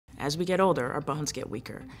As we get older, our bones get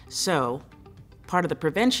weaker. So part of the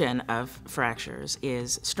prevention of fractures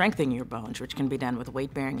is strengthening your bones, which can be done with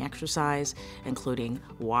weight-bearing exercise, including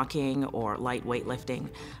walking or light weightlifting.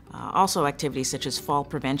 Also activities such as fall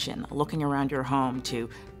prevention, looking around your home to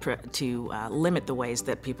limit the ways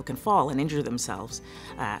that people can fall and injure themselves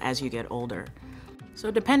as you get older. So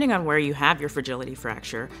depending on where you have your fragility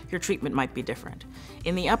fracture, your treatment might be different.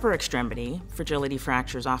 In the upper extremity, fragility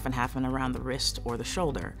fractures often happen around the wrist or the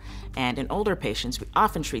shoulder, and in older patients, we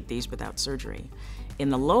often treat these without surgery. In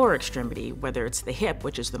the lower extremity, whether it's the hip,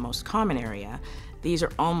 which is the most common area, these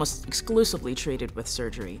are almost exclusively treated with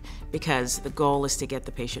surgery because the goal is to get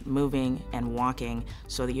the patient moving and walking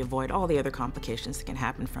so that you avoid all the other complications that can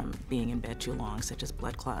happen from being in bed too long, such as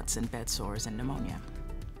blood clots and bed sores and pneumonia.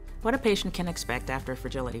 What a patient can expect after a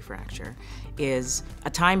fragility fracture is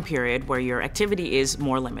a time period where your activity is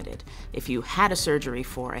more limited. If you had a surgery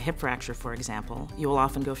for a hip fracture, for example, you will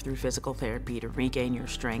often go through physical therapy to regain your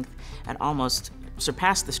strength and almost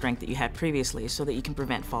surpass the strength that you had previously so that you can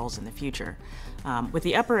prevent falls in the future. With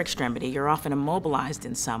the upper extremity, you're often immobilized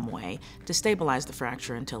in some way to stabilize the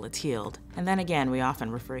fracture until it's healed. And then again, we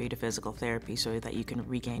often refer you to physical therapy so that you can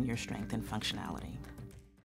regain your strength and functionality.